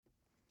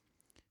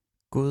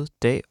God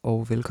dag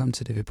og velkommen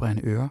til Det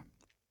Vibrerende Øre.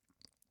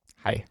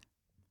 Hej.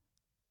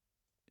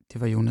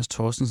 Det var Jonas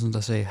Thorstensen,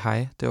 der sagde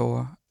hej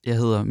derovre. Jeg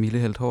hedder Mille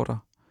Helthorter,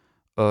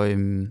 og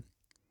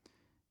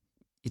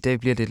i dag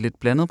bliver det et lidt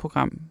blandet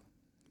program.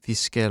 Vi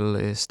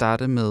skal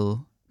starte med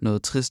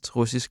noget trist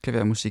russisk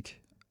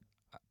klavermusik.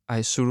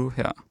 Aisuru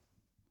her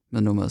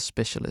med nummeret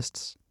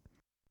Specialists.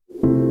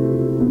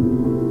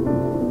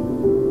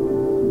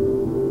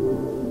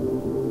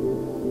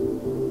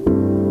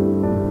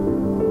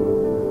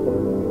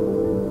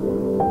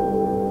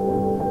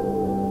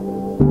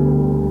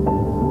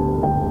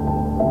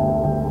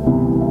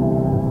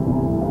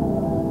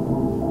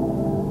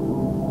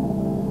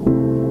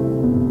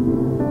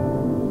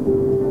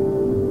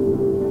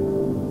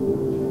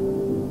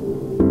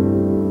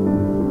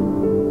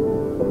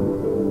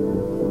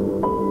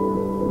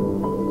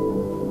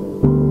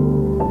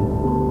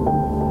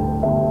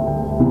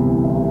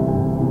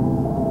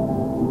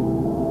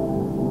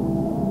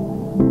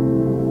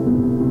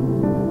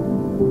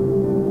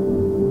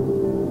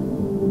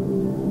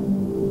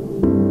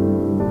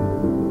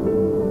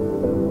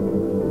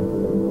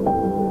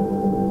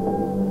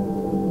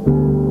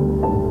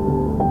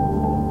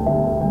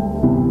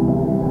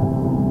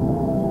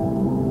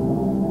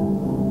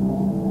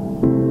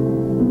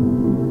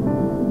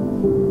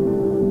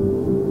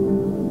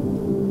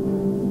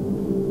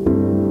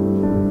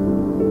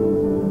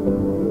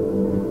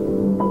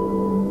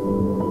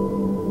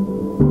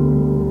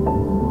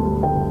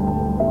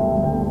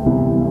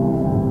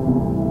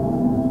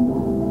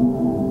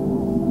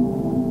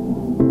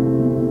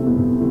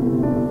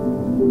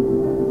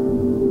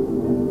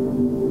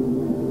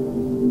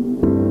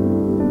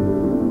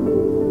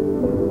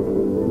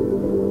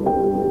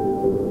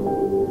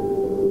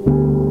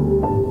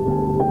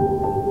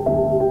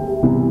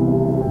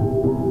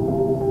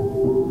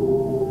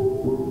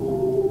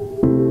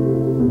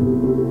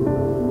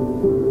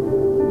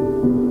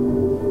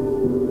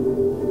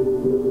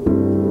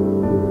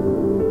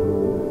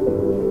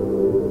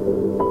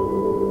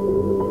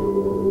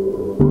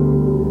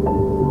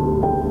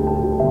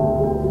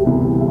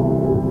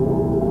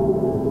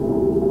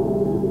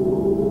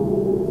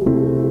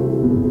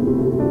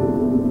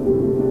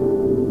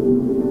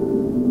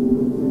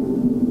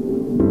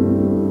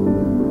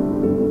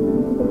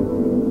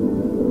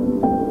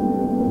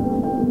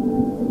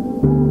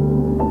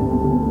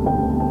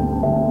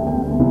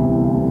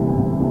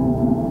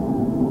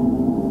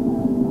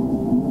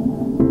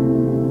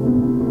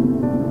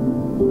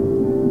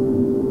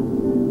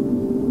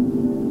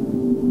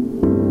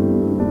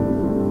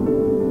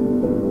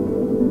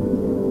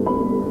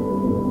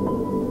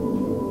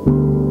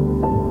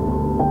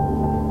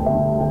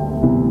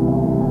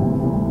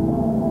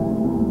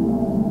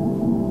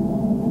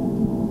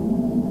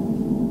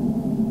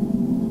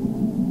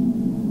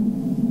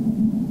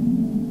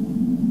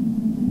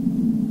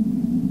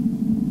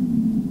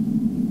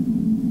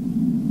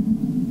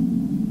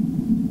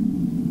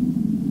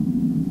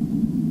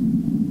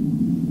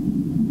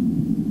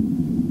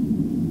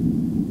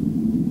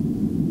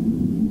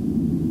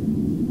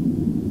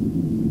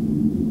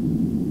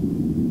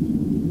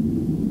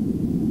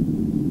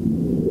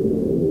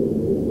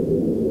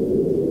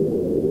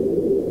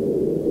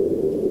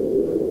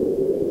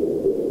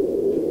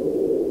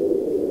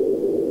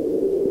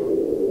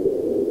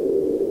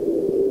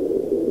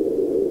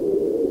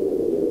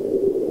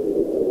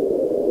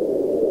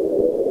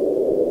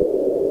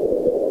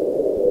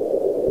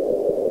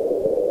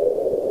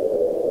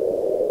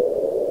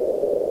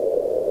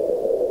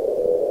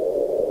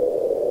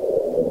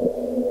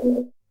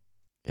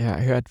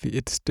 Her hørte vi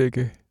et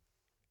stykke,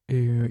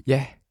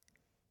 jeg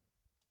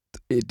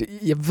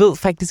ved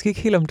faktisk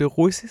ikke helt, om det er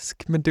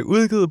russisk, men det er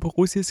udgivet på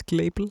russisk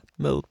label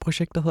med et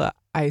projekt, der hedder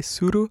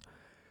Aisuru,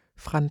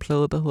 fra en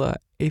plade, der hedder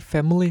A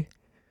Family.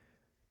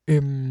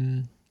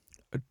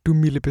 Og du,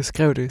 Mille,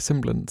 beskrev det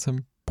simpelthen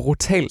som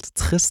brutalt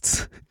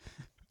trist.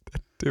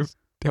 det er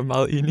jeg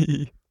meget enig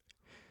i.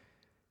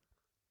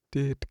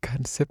 Det er et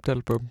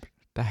konceptalbum,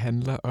 der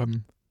handler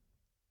om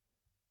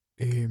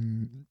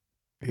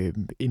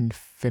en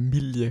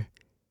familie,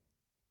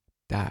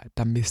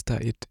 der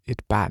mister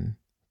et barn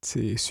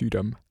til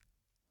sygdom.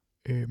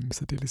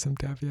 Så det er ligesom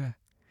der, vi er.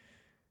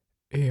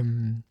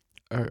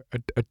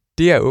 Og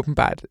det er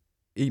åbenbart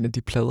en af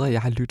de plader,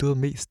 jeg har lyttet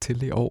mest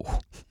til i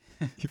år,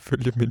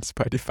 ifølge min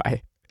Spotify.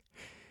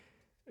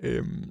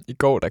 I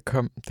går, der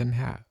kom den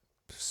her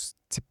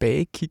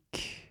tilbagekig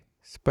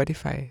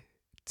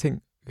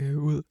Spotify-ting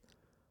ud.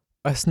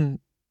 Og sådan,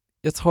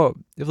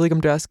 jeg ved ikke,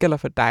 om det også gælder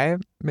for dig,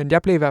 men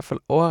jeg blev i hvert fald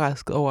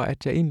overrasket over,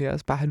 at jeg egentlig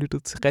også bare har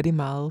lyttet til rigtig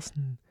meget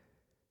sådan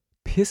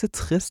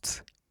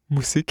pissetrist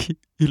musik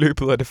i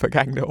løbet af det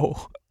forgangne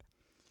år.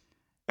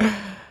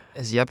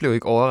 Altså, jeg blev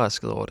ikke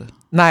overrasket over det.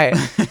 Nej,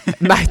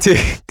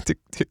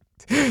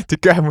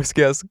 det gør jeg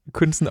måske også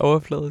kun sådan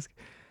overfladisk.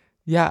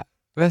 Ja,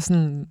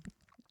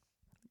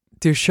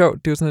 det er jo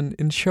sjovt, det er jo sådan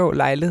en sjov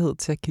lejlighed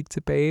til at kigge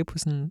tilbage på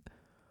sådan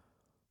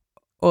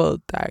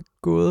året, der er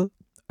gået.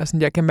 Og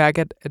sådan, jeg kan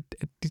mærke, at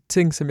de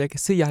ting, som jeg kan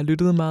se, jeg har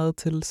lyttet meget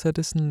til, så er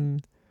det sådan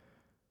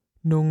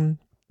nogle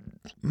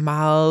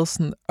meget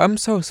sådan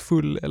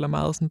omsorgsfulde, eller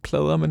meget sådan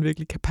plader, man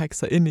virkelig kan pakke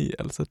sig ind i.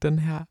 Altså den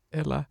her,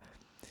 eller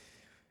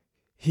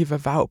Hiva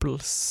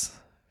Vaubels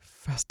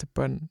første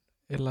bånd,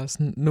 eller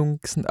sådan nogle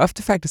sådan,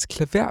 ofte faktisk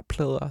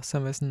klaverplader,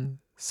 som er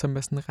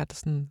sådan ret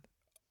sådan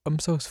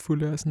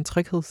omsorgsfulde og sådan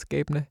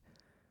tryghedsskabende.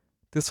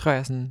 Det tror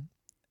jeg sådan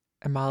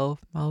er meget,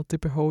 meget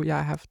det behov, jeg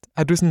har haft.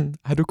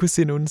 Har du kunne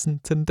se nogle sådan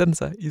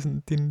tendenser i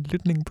sådan din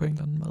lytning på en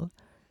eller anden måde?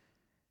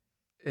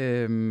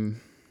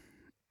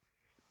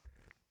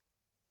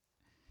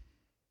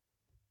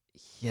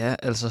 Ja,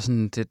 altså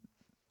sådan, det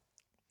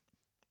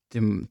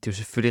er jo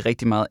selvfølgelig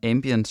rigtig meget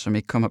ambient, som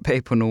ikke kommer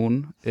bag på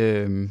nogen.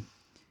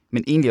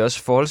 Men egentlig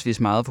også forholdsvis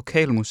meget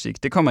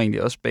vokalmusik. Det kommer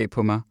egentlig også bag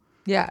på mig.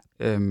 Ja.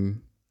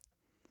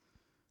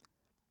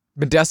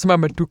 Men det er som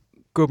om, at du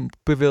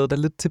bevægede dig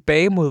lidt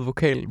tilbage mod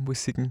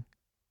vokalmusikken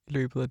i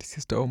løbet af de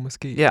sidste år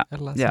måske. Ja,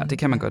 eller ja, det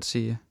kan man godt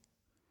sige.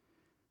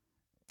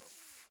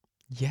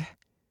 Ja.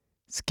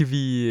 Skal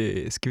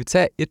vi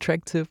tage et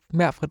track til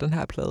mere fra den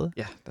her plade?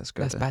 Ja,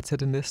 lad os bare tage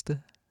det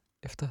næste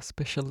efter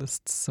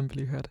Specialists, som vi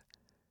lige hørte.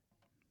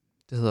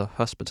 Det hedder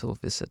Hospital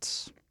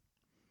Visits.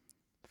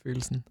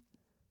 Følelsen.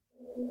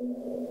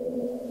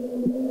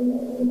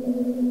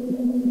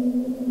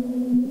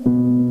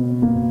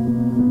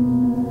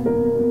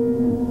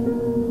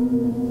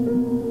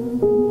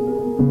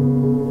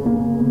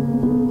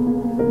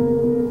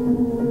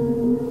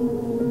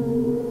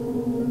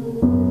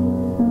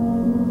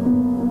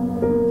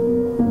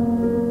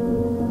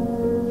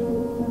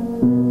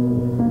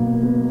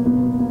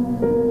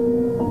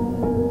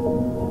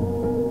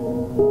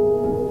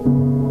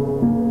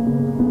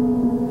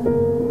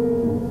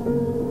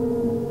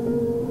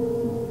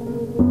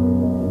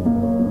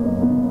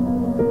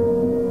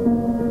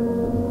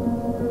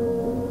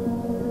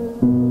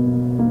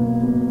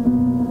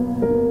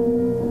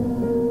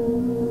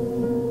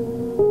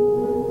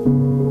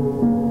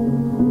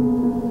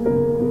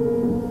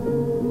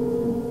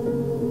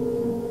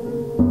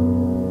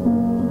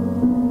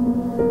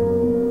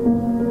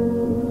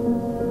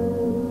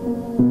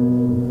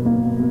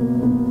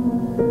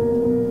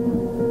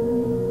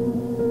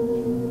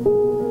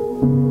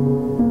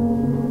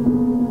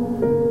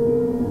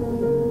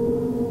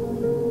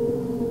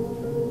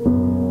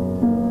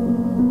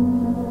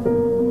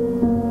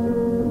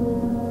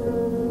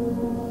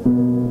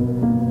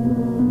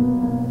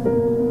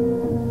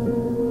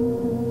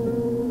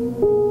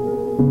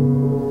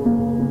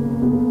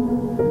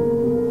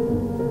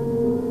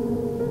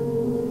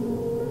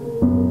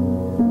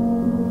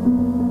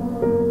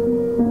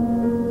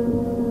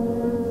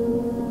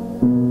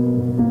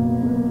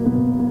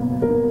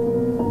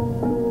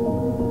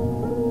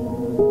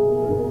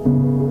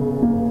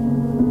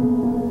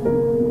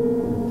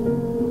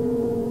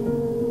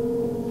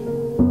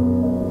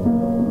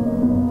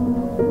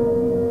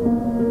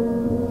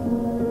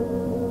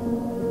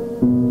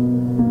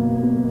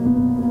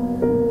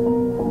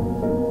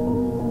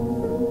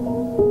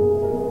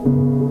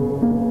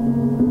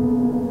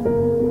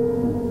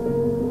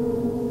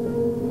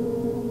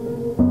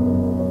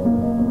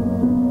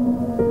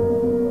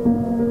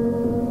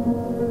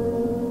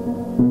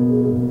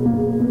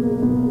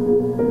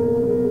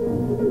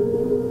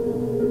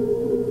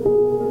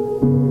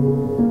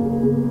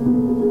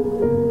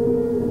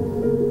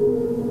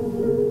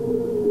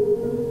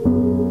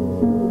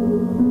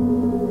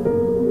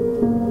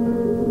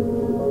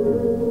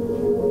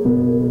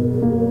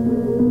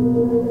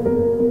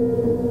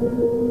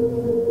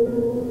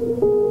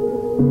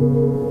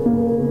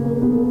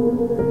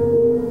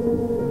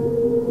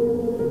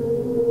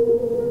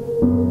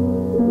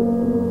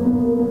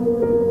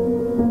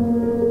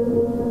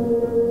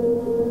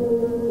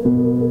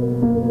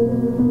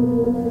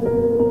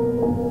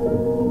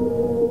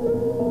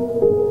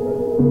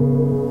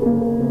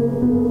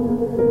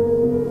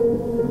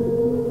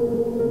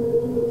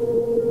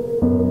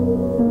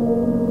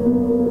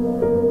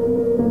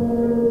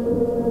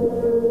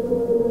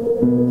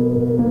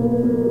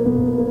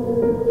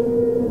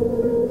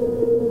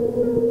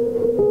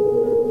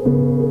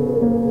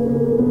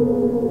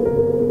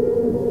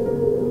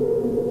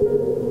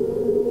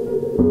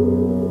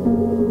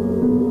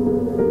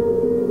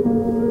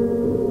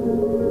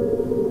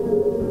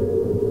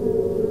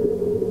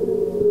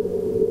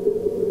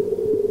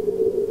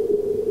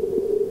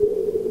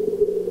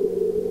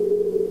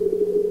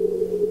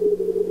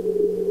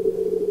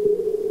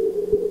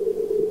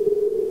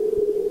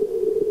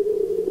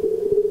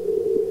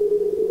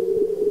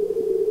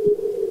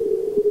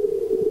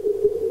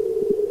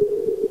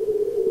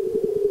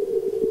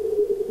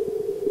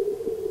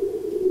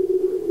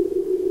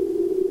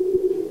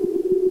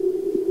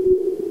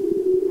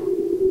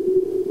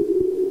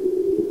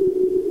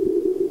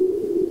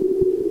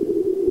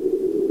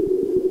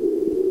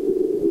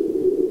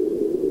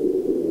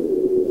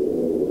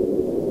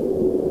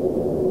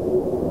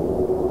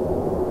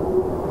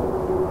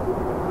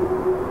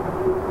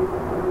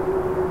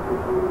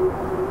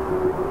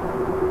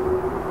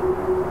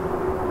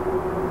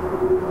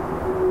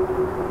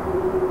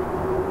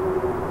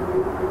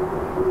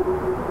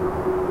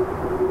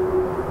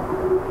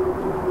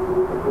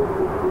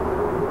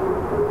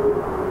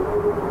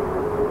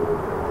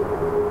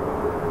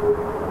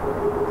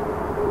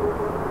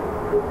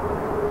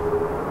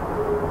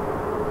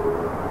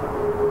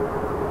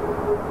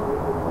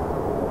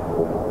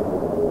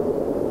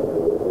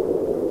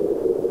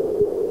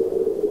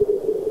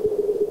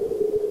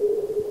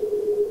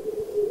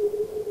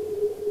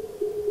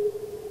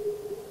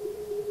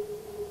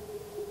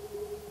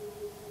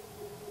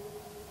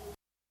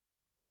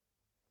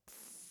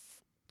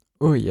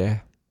 Ja.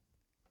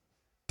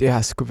 Det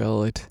har sgu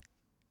været et...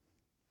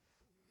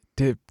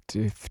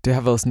 Det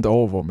har været sådan et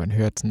år, hvor man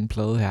hørte sådan en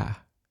plade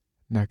her.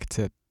 Nok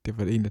til, at det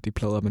var en af de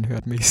plader, man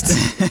hørte mest.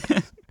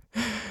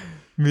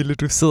 Mille,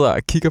 du sidder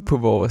og kigger på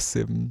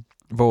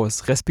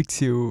vores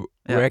respektive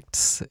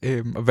reacts.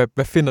 Og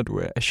hvad finder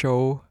du af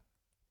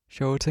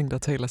sjove ting, der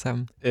taler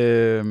sammen?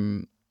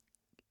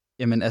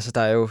 Jamen, altså,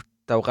 der er jo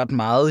ret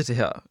meget i det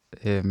her.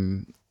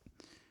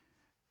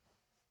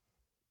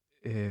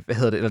 Hvad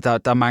hedder det? Eller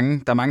der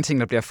er mange ting,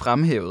 der bliver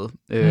fremhævet.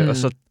 Og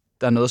så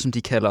der er noget, som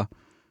de kalder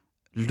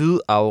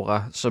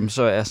lydaura, som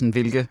så er sådan,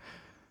 hvilke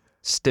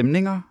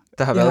stemninger,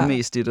 der har været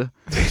mest i det.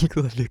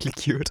 Hvilket er virkelig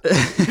cute.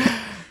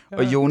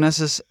 Og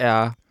Jonas'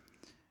 er...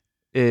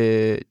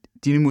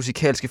 dine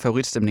musikalske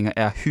favoritstemninger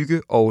er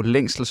hygge og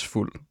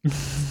længselsfuld.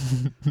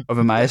 Og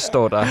ved mig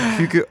står der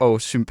hygge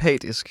og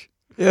sympatisk.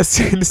 Jeg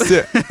synes,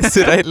 det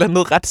sætter et eller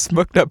andet ret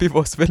smukt op i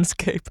vores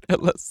venskab.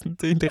 Eller sådan.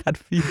 Det er egentlig ret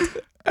fint.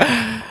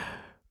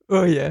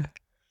 Ja.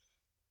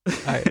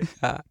 Ej,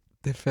 ja.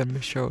 Det er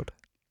fandme sjovt.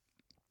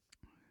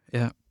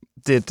 Ja,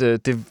 det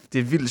er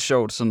et vildt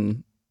sjovt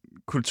sådan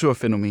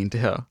kulturfænomen, det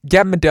her.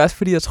 Ja, men det er også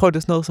fordi, jeg tror, det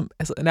er sådan noget som...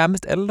 Altså,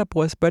 nærmest alle, der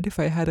bruger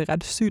Spotify, har det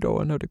ret sygt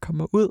over, når det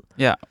kommer ud.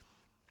 Ja.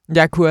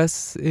 Jeg kunne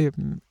også...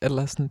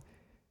 eller sådan...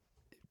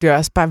 Det er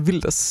også bare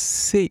vildt at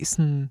se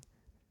sådan...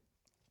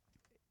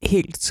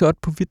 Helt sort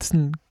på hvidt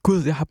sådan...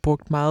 Gud, jeg har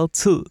brugt meget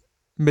tid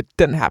med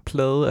den her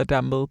plade, og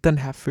dermed den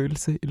her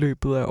følelse i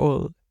løbet af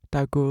året, der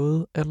er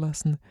gået, eller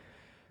sådan...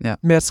 Ja.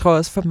 Men jeg tror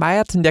også for mig,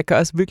 at sådan, jeg kan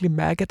også virkelig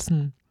mærke, at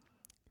sådan...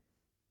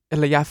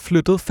 Eller jeg har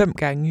flyttet 5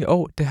 gange i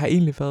år. Det har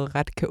egentlig været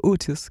ret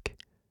kaotisk.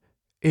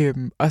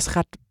 Også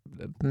ret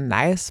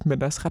nice,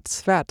 men også ret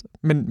svært.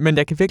 Men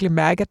jeg kan virkelig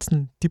mærke, at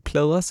sådan, de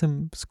plader,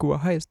 som skuer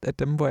højst, er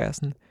dem, hvor jeg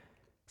sådan,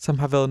 som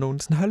har været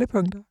nogle sådan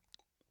holdepunkter.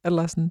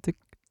 Eller sådan,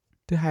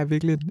 det har jeg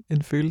virkelig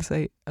en følelse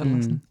af.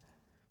 Eller sådan.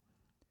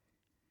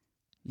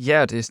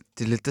 Ja, det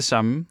er lidt det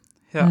samme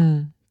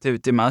her.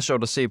 Det er meget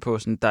sjovt at se på.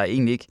 Sådan, der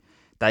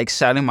er ikke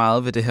særlig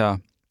meget ved det her.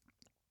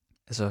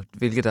 Altså,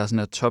 hvilke der er sådan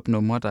her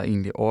topnumre, der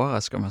egentlig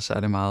overrasker mig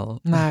særlig meget.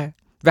 Nej.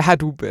 Hvad har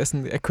du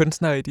sådan, af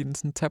kunstnere i din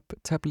sådan,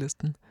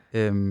 toplisten?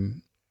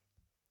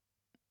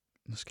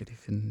 Nu skal de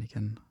finde den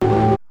igen.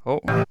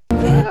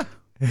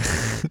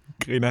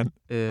 Grineren.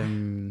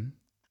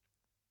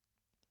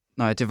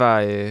 Nej, det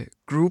var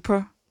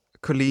Grupper,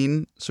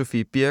 Colleen,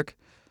 Sofie Birk,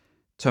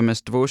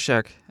 Thomas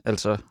Dvorak,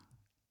 altså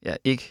ja,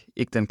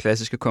 ikke den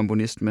klassiske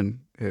komponist,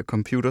 men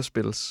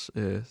computerspils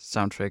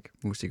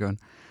soundtrack-musikeren,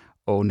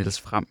 og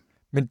Niels Fram.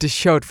 Men det er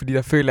sjovt, fordi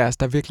der føler jeg, at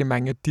der er virkelig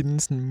mange af dine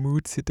sådan,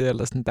 moods i det,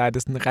 eller sådan, der er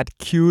det sådan ret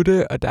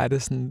cute, og der er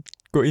det sådan,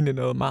 gå ind i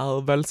noget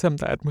meget voldsomt,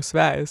 der er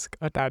atmosfærisk,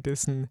 og der er det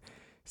sådan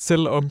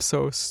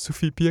selvomsorgs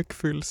Sofie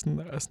Birk-følelsen,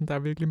 og sådan, der er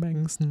virkelig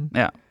mange sådan...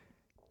 Ja.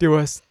 Det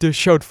er jo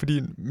sjovt,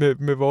 fordi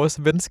med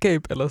vores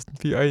venskab, eller sådan,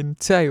 vi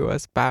orienterer jo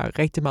også bare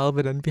rigtig meget,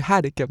 hvordan vi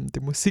har det gennem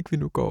det musik, vi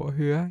nu går og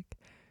hører, ikke?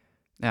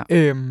 Ja.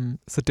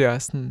 Så det er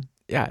også sådan,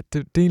 ja, det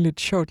er egentlig et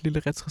sjovt lille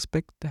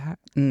retrospekt, det her.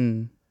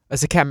 Og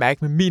så kan jeg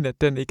mærke med min,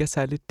 at den ikke er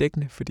særlig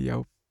dækkende, fordi jeg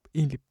jo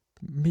egentlig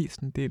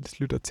mestendels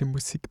lytter til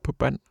musik på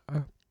bånd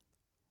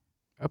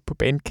og på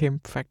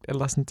Bandcamp, faktisk.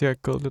 Eller sådan, det har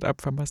gået lidt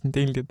op for mig. Sådan, det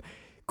er egentlig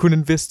kun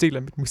en vis del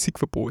af mit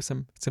musikforbrug,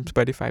 som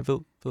Spotify ved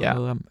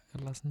noget om.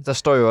 Eller sådan. Der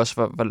står jo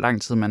også, hvor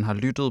lang tid man har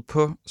lyttet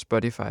på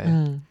Spotify.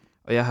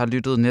 Og jeg har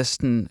lyttet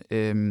næsten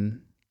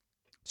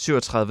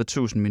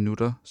 37.000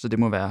 minutter, så det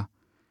må være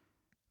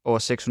over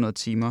 600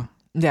 timer.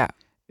 Ja.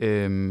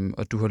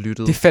 Og du har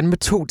lyttet... Det er fandme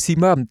 2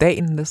 timer om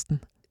dagen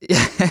næsten. Ja.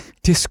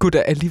 Det er sgu da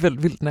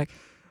alligevel vildt nok.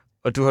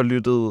 Og du har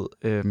lyttet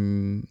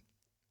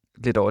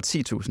lidt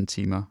over 10.000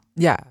 timer.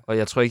 Ja. Og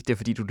jeg tror ikke, det er,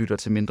 fordi du lytter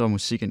til mindre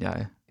musik, end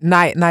jeg.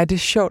 Nej, det er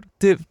sjovt.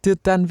 Der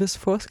er en vis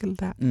forskel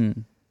der.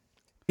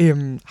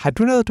 Har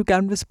du noget, du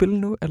gerne vil spille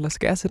nu? Eller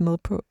skal jeg sætte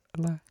noget på?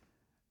 Eller?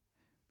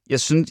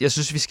 Jeg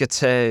synes, vi skal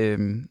tage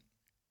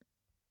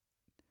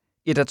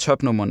et af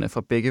topnumrene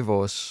fra begge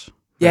vores...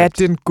 Ja,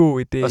 det er en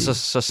god idé. Og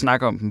så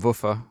snakke om dem,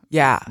 hvorfor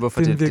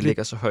det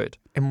ligger så højt.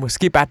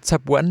 Måske bare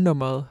top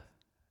 1-nummeret.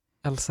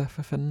 Altså,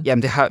 for fanden.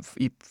 Jamen,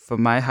 for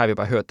mig har vi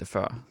bare hørt det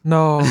før.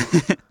 Nå.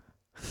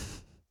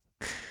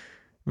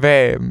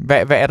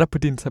 Hvad er der på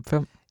din top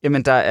 5?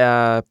 Jamen, der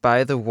er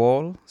By the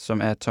Wall,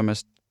 som er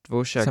Thomas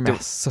Dvorak. Som er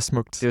så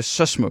smukt. Det er jo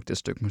så smukt, et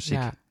stykke musik.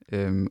 Ja.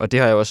 Og det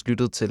har jeg også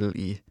lyttet til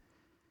i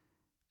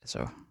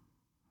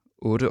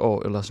 8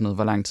 år eller sådan noget,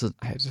 hvor lang tid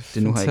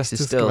det nu har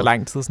eksisteret. Hvor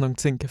lang tid sådan nogle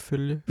ting kan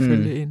følge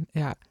ind.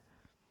 Ja.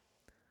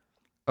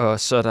 Og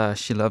så er der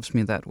She Loves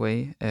Me That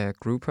Way af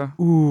Grupper.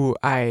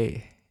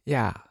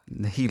 Ja.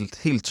 En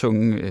helt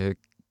tunge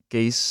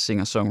gaze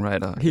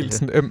singer-songwriter. Helt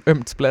sådan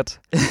ømt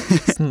splat.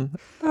 Sådan,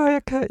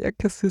 jeg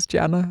kan se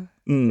stjerner.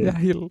 Jeg er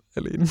helt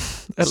alene.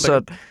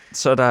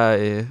 Så er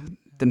der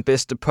den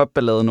bedste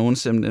popballade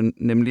nogensinde,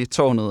 nemlig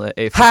Tårnet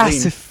af Fabrin.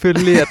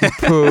 Selvfølgelig er den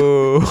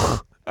på...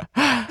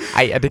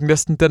 Ej, er det ikke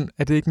næsten den?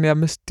 Er det ikke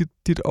nærmest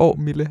dit år,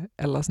 Mille?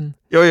 Eller sådan?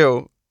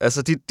 Jo.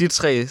 Altså, de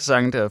 3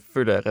 sange der,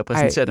 føler jeg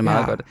repræsenterer det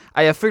meget godt.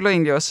 Jeg føler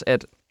egentlig også,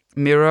 at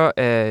Mirror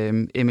af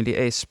Emily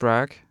A.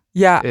 Sprague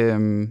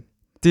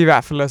Det er i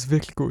hvert fald også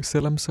virkelig god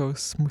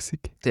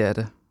selvomsorgsmusik. Det er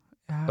det.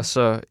 Ja. Og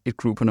så et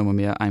nummer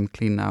mere, I'm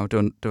Clean Now.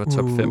 Det var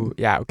top 5.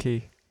 Ja,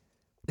 okay.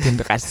 Det er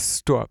en ret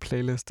stor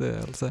playliste,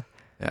 altså.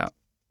 Ja.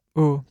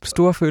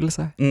 Store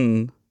følelser.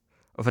 Mm.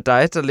 Og for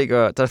dig,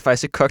 der er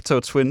faktisk et Cocteau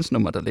Twins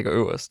nummer, der ligger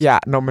øverst. Ja,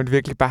 når man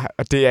virkelig bare...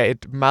 Og det er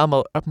et meget,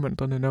 meget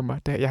opmuntrende nummer.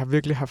 Jeg har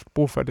virkelig haft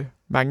brug for det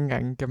mange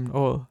gange gennem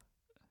året.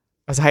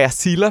 Og så har jeg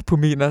Sealer på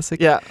min også,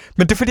 ikke? Ja.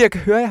 Men det er fordi, jeg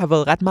kan høre, at jeg har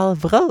været ret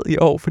meget vred i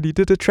år, fordi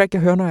det er det track,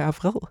 jeg hører, når jeg er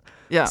vred.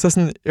 Ja. Så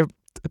sådan...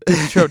 Det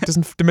er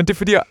sjovt. Men det er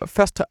fordi, jeg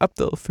først har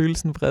opdaget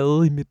følelsen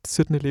vrede i mit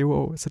 17.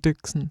 leveår. Så det er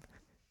sådan...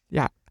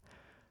 Ja.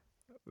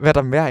 Hvad er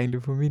der mere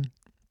egentlig på min?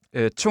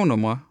 2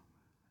 numre.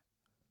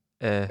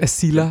 Af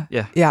Sealer.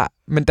 Ja. Ja,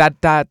 men der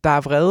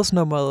er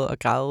vredesnummeret og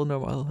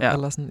grædenummeret. Ja.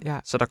 Eller sådan, ja.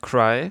 Så der er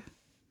Cry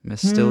med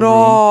Still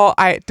Room.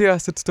 Ej, det er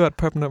også et stort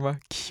popnummer.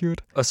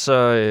 Cute. Og så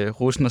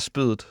Rosen og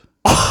Spyddet.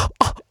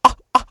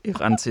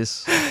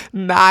 Erantis.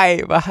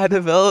 Nej, hvor har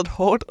det været et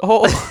hårdt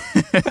år.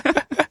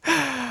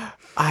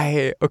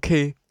 Ej,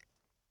 okay.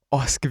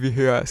 Skal vi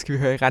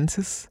høre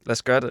Erantis? Lad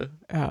os gøre det.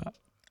 Ja.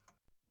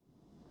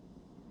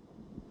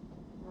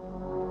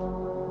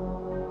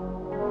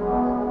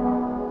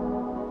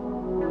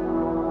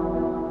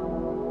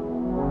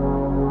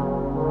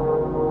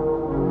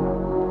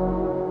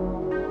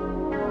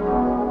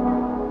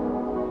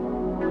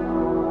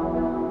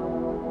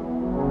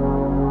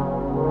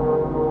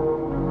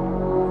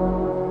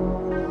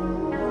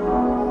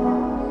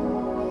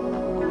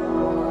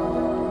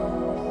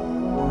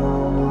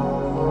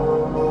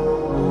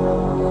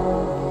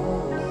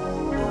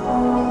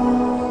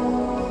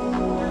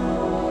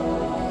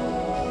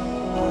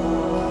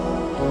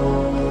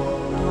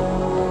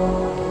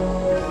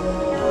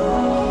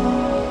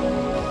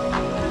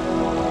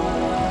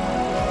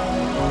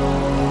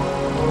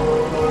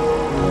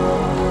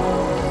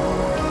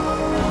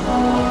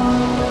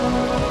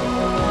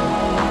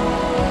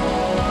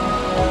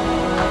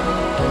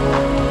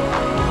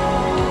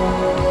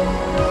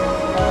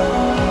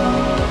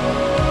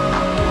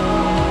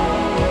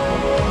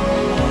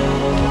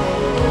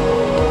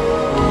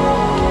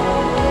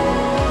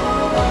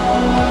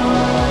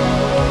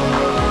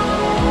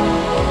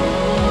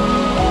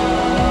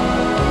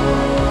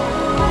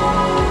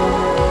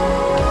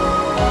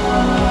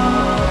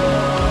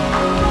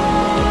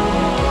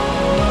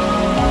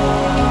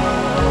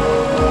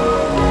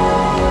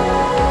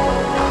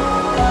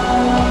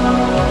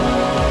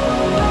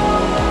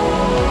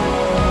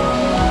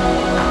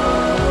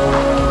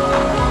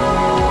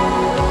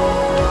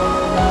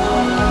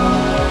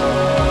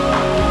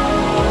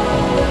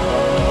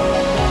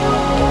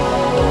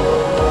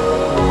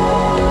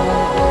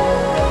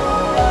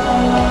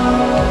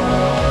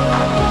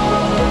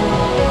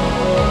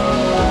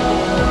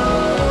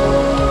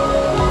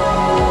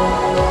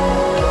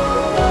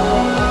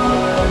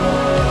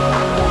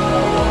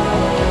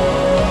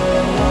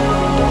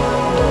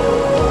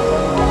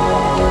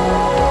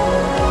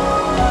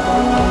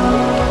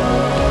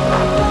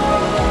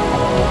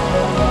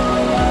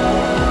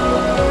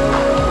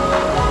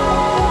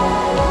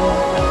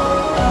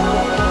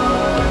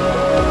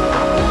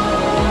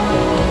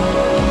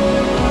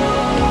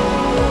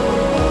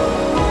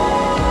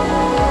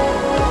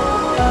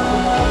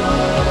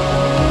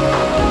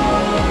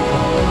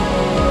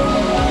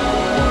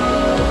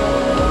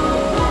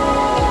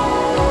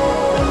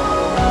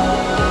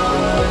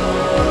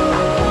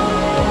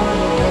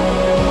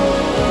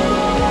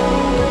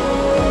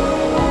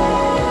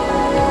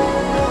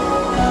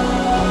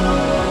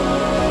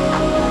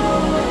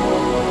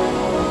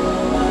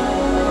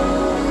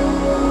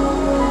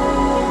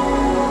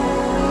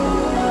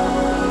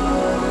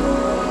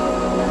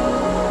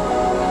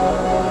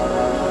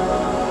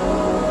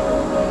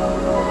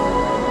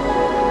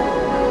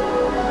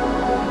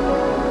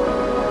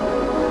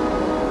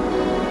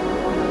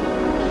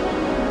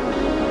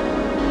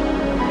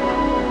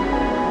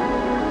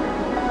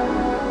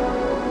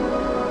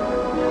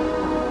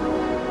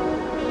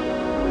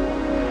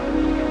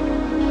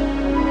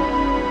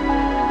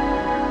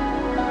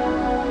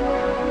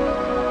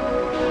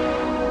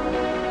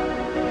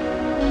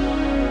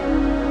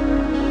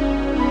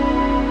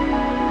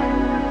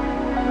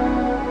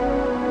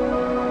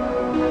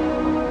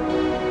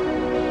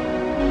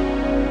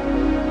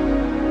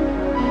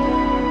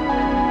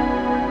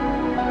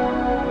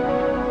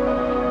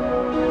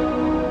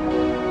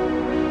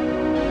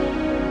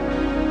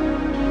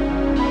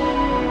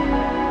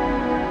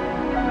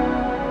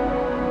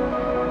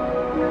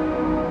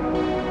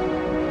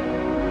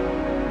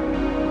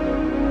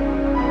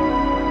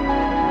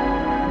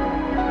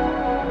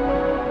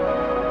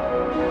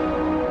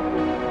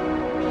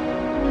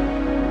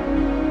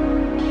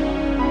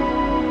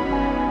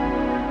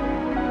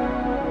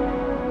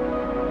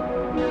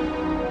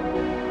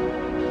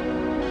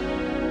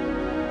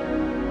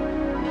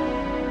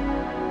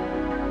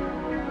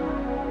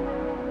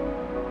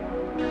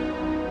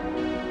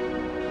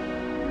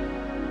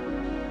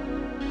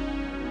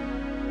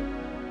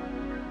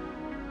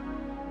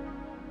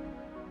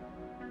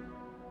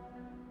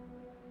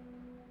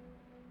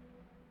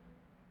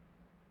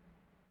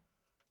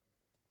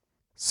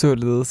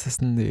 således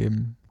sådan,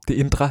 det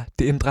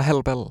indre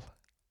halvbal.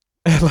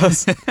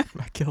 Ellers,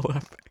 hvad kalder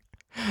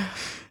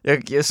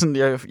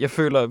det? Jeg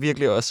føler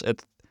virkelig også, at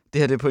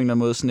det her det er på en eller anden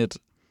måde sådan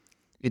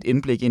et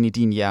indblik ind i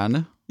din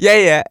hjerne.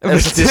 Ja,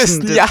 altså, det er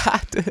sådan, jeg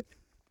har det.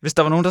 Hvis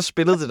der var nogen, der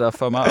spillede det der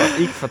for mig, og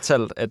ikke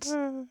fortalt, at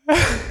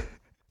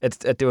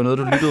det var noget,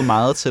 du lyttede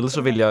meget til,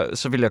 så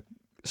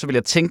vil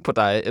jeg tænke på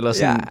dig, eller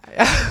sådan,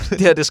 ja.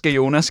 Det her, det skal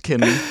Jonas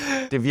kende.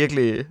 Det er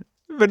virkelig...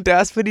 Men det er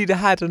også fordi, det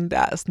har den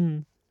der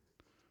sådan...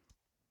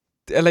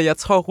 Eller jeg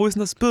tror,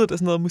 Rosen og Spyddet er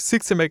sådan noget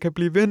musik, som jeg kan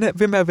blive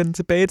ved med at vende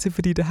tilbage til,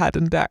 fordi det har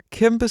den der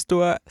kæmpe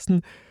store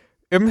sådan,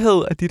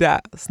 ømhed af de der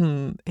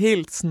sådan,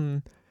 helt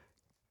sådan...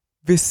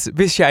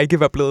 Hvis jeg ikke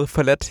var blevet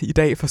forladt i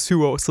dag for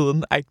 7 år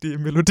siden, agtige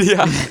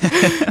melodier.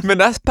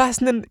 Men også bare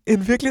sådan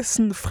en virkelig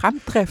sådan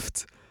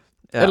fremdrift.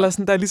 Ja. Eller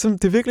sådan, der er ligesom,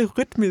 det er virkelig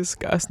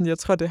rytmisk, og sådan, jeg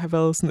tror, det har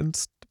været sådan en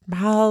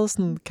meget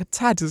sådan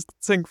katartisk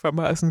ting for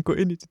mig at sådan gå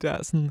ind i de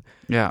der sådan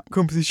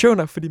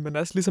kompositioner, fordi man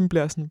også ligesom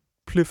bliver sådan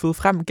pløffet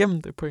frem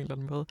gennem det på en eller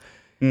anden måde.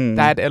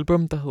 Der er et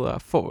album, der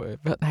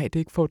hedder nej, det er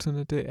ikke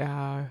Fortune, det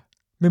er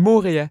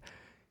Memoria,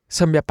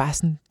 som jeg bare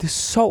sådan, det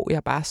sov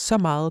jeg bare så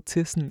meget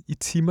til sådan i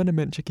timerne,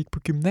 mens jeg gik på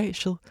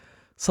gymnasiet.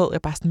 Sad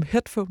jeg bare sådan med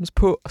headphones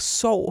på og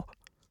sov,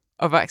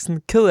 og var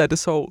sådan ked af det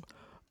sov,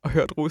 og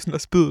hørte Rosen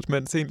og Spyddet,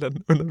 mens en eller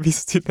anden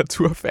underviste i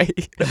naturfag.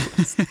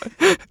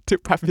 Det er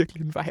bare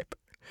virkelig en vibe.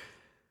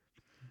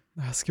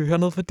 Skal vi høre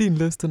noget fra din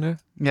liste nu?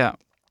 Ja,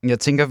 jeg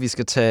tænker, vi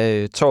skal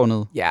tage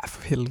Tårnet. Ja,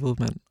 for helvede,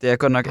 mand. Det er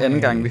godt nok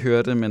anden gang, vi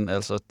hører det, men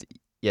altså,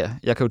 ja,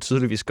 jeg kan jo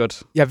tydeligvis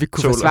godt... Ja, vi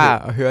kunne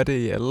forsvare at høre det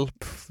i alle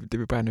Det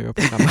Vibrerende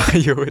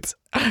Øre-programmer i øvrigt.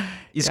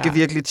 I skal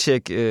virkelig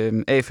tjekke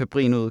af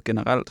Fabrin ud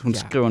generelt. Hun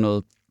skriver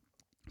noget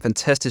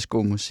fantastisk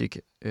god musik.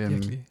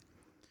 Virkelig.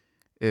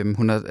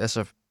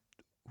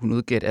 Hun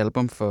udgav et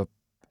album for...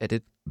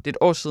 Det er et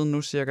år siden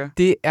nu, cirka?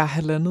 Det er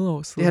 1,5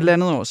 år siden. Det er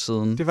 1,5 år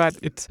siden. Det var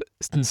et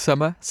sådan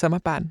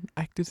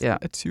sommerbarn-agtigt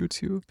af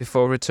 2020.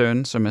 Before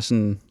Return, som er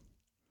sådan...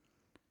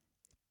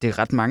 Det er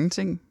ret mange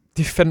ting.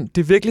 Det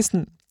er virkelig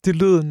sådan... Det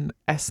lyden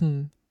er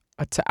sådan...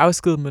 At tage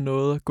afsked med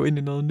noget og gå ind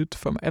i noget nyt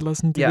for mig. Eller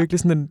sådan, det er virkelig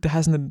sådan det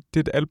er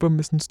et album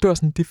med sådan en stor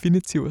sådan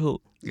definitivhed.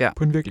 Ja.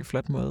 På en virkelig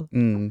flot måde.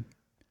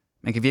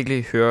 Man kan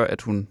virkelig høre,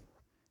 at hun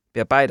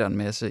bearbejder en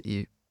masse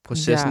i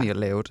processen i at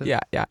lave det.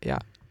 Ja.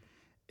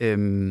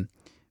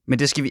 Men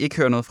det skal vi ikke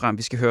høre noget frem.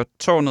 Vi skal høre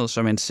Tårnet,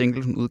 som er en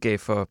single, hun udgav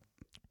for,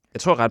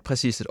 jeg tror ret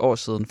præcis et år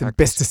siden. Den faktisk.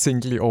 Bedste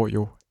single i år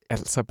jo.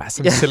 Altså bare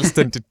sådan en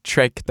selvstændig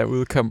track, der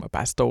udkom og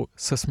bare står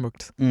så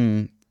smukt.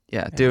 Det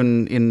er jo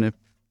en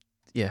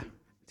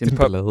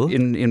ballade.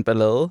 En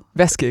ballade.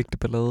 Vaskeægte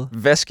ballade.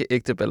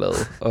 Vaskeægte ballade.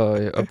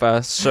 og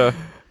bare så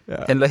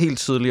handler helt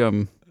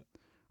tydeligt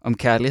om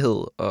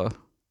kærlighed.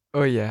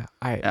 Og ja.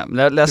 Ej. Ja,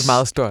 det er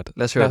meget stort.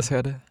 Lad os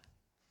høre det.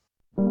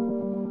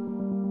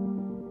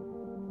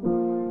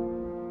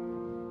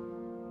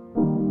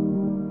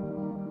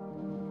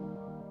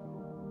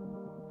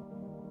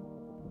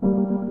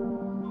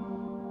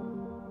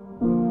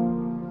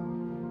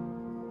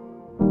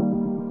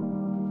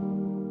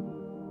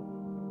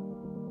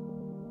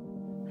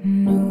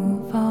 Nu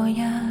hvor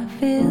jeg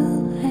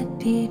ved, at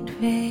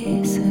dit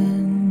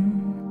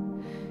væsen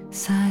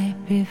sig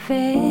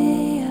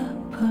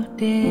bevæger på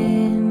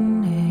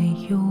denne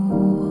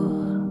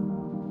jord,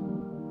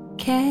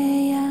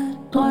 kan jeg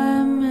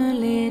drømme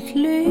lidt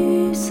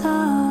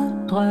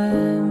lysere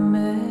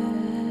drømme.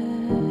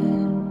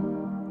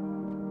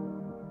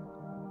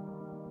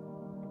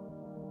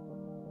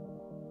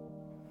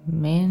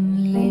 Men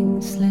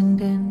længslen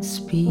den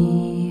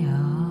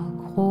spirer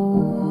og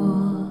gror.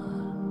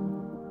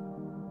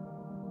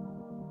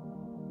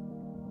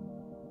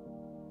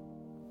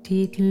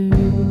 Dit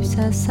lys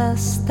er så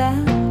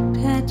stærkt,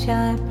 at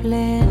jeg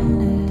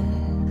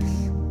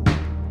blændes.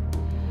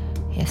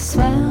 Jeg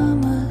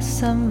sværmer,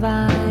 som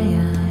var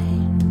jeg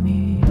en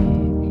myg.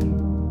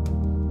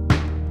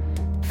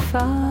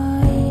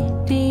 For i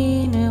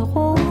dine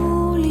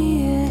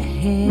rolige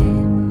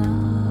hænder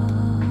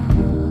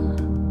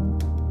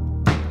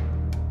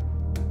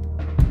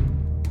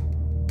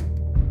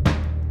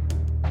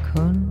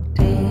kun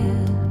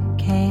der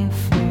kan jeg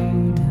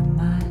føle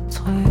mig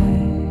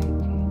tryg.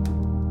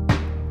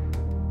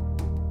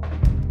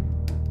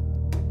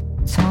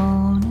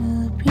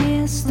 Tårnet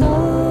bliver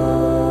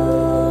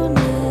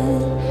stående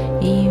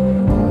i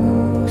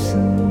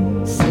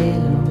mosen,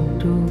 selvom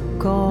du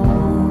går.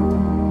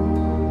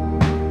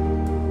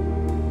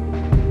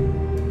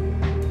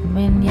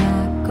 Men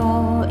jeg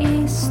går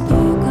i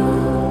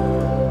stykker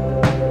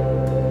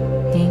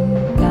en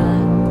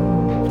gang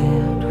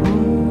hvert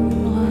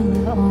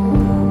 100 år.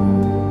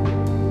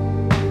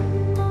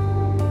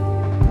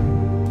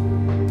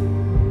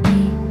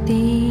 I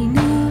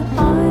dine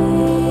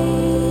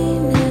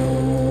øjne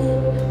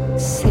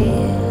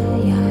ser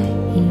jeg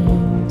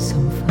en,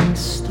 som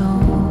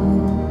forstår.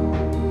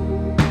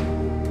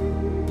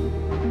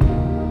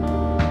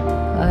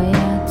 Og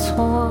jeg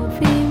tror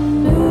vi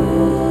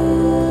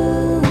mødes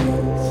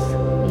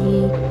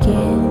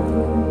igen.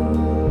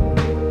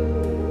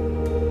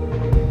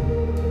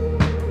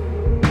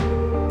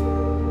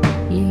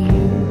 I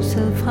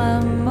lyset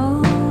fra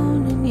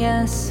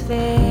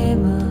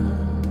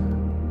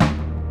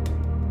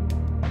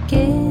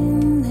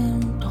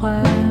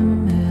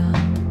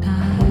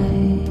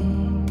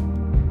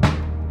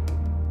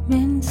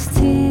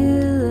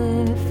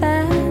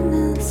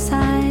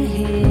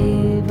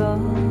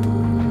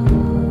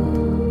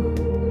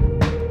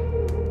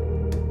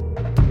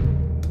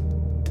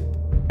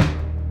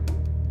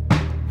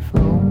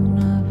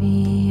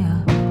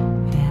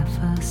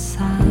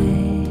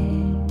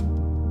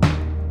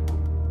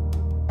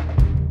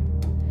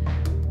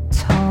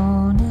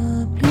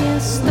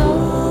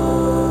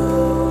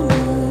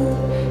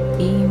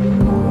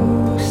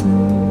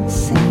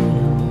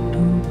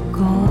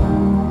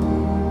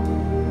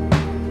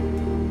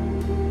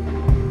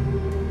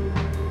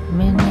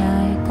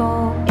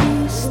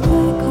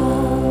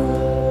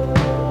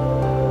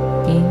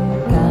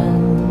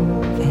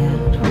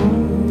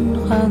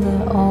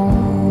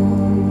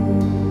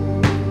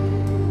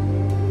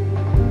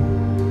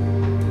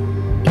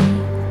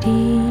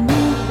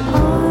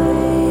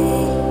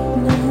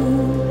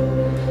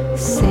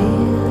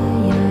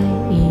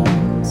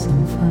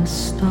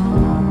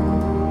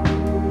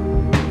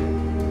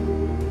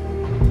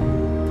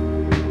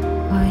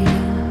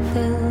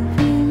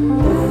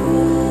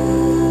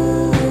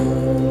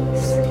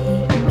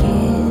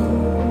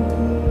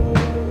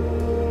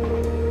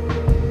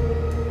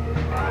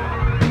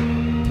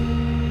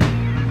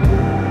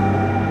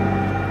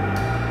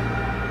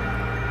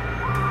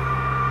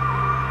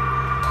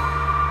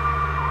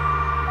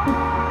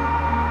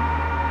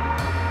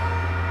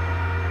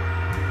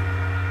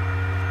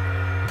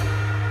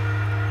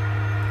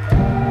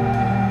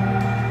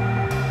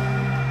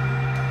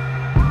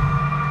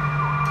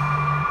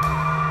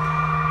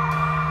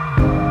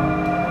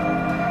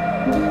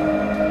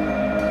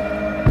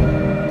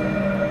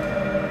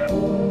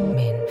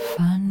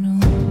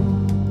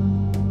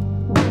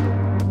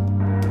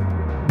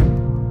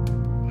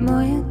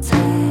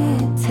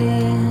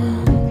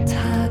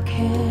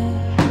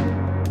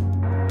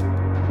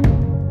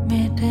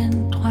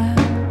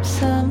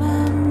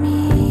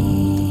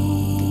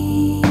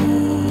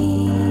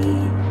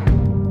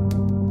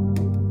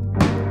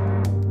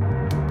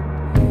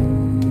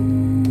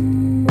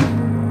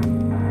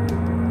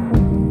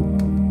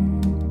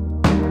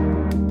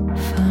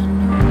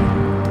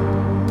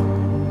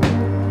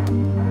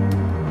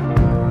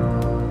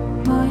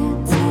må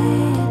jeg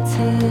tage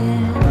til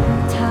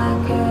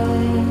takke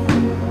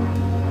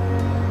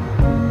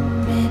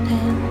med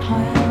den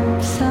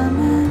drøm, som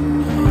er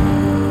min.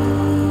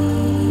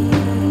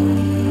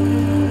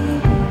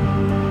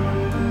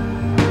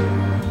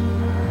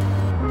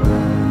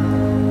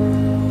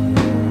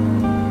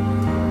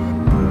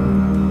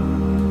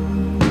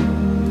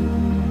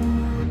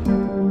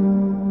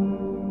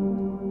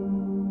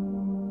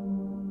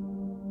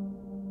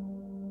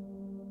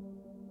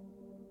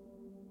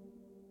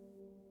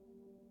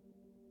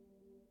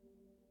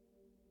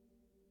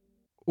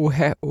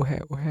 Oha, oha,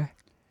 oha.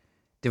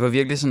 Det var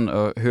virkelig sådan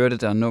at høre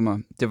det der nummer.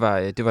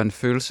 Det var en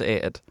følelse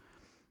af, at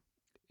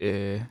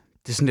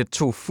det sådan lidt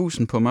tog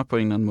fusen på mig på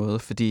en eller anden måde,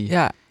 fordi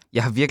Ja,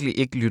 jeg har virkelig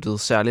ikke lyttet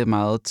særlig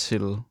meget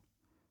til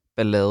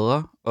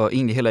ballader, og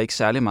egentlig heller ikke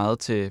særlig meget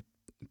til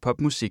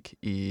popmusik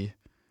i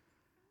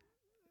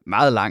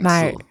meget lang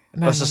nej. tid.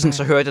 Nej, Og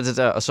så hørte jeg det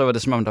der, og så var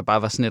det som om, der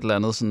bare var sådan et eller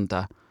andet, sådan,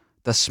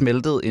 der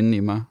smeltede inde i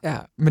mig. Ja,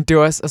 men det er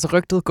jo også, altså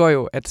rygtet går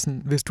jo, at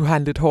sådan, hvis du har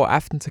en lidt hård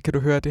aften, så kan du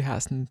høre det her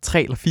sådan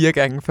 3 eller 4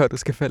 gange, før du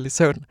skal falde i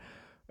søvn.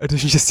 Og det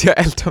synes jeg siger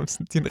alt om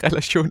sådan, din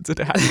relation til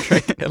det her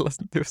track. Eller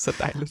sådan, det er jo så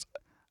dejligt.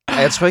 Ej,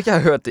 jeg tror ikke, jeg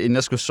har hørt det, inden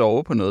jeg skulle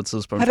sove på noget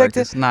tidspunkt. Har du ikke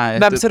faktisk. Nej,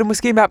 Nå, men så er det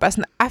måske mere bare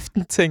sådan en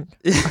aftenting,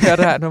 at høre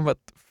det her nummer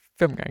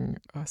 5 gange,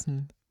 og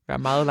sådan være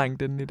meget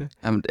langt inde i det.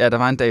 Jamen, ja, der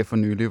var en dag for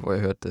nylig, hvor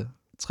jeg hørte det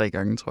 3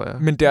 gange, tror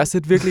jeg. Men det er også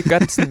et virkelig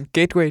godt sådan,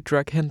 gateway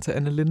drug hen til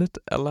Anne Linnet,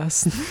 eller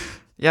sådan.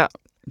 Ja,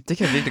 det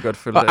kan jeg virkelig godt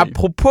følge Og dig i.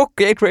 apropos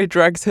gateway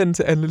drugs hen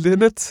til Anne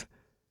Linnet,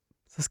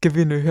 så skal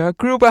vi nu høre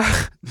Gruber.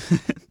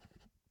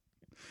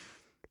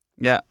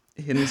 Ja,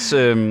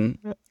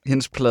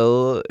 hendes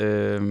plade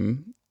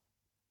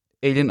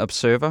Alien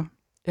Observer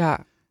Ja,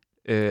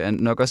 er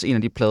nok også en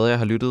af de plader, jeg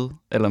har lyttet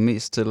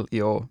allermest til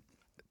i år.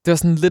 det var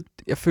sådan lidt,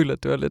 jeg føler,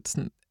 at det var lidt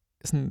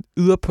sådan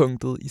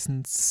yderpunktet i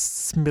sådan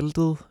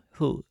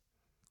smeltethed.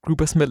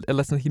 Grubersmelt,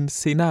 eller sådan hendes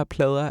senere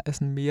plader er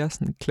sådan mere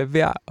sådan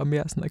klaver og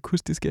mere sådan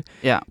akustiske.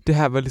 Ja, Det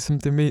her var ligesom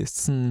det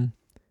mest sådan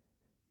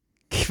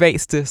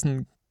kvæste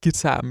sådan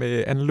guitar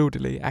med analog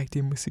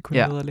delay-agtige musik, hun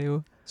nåede at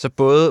lave. så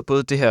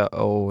både det her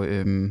og...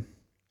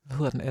 Hvad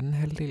hedder den anden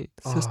halvdel?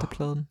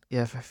 Søsterpladen?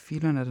 Ja, hvad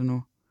filen er det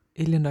nu?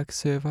 Alien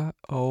Observer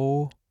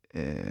og...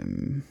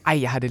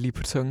 jeg har det lige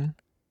på tungen.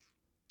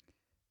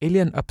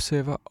 Alien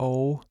Observer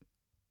og...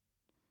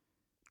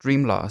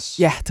 Dream Loss.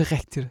 Ja, det er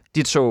rigtigt.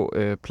 De 2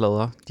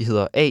 plader, de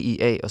hedder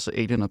AIA, og så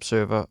Alien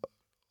Observer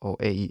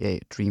og AIA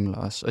Dream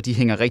Loss. Og de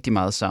hænger rigtig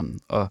meget sammen.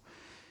 Og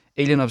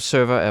Alien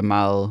Observer er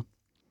meget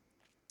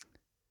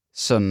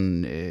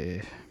sådan...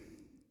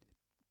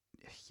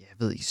 jeg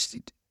ved ikke...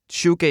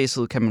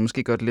 Shoegazet kan man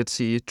måske godt lidt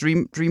sige.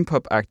 Dream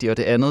pop-agtigt, og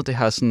det andet, det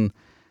har sådan...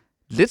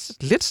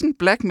 Lidt sådan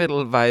black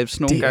metal vibes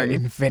nogle gange.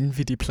 Det er en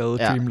vanvittig plade,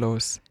 Ja. Dream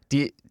Loss.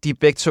 De er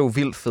begge 2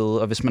 vildt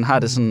fede, og hvis man har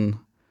det sådan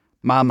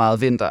meget,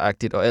 meget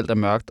vinteragtigt, og alt er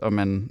mørkt, og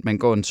man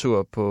går en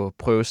tur på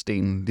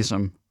prøvestenen,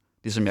 ligesom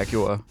jeg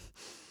gjorde.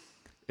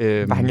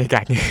 Mange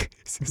gange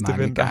sidste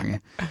mange vinter. gange.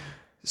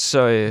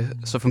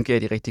 Så fungerer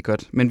de rigtig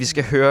godt. Men vi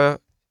skal høre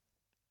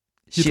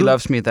She Hittet?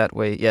 Loves Me That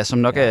Way, ja, som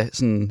nok er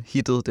sådan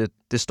hittet.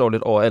 Det står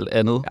lidt over alt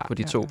andet på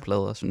de 2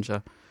 plader, synes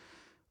jeg.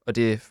 Og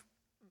det er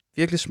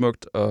virkelig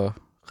smukt og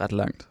ret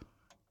langt.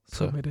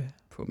 Så På med det.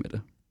 på med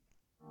det.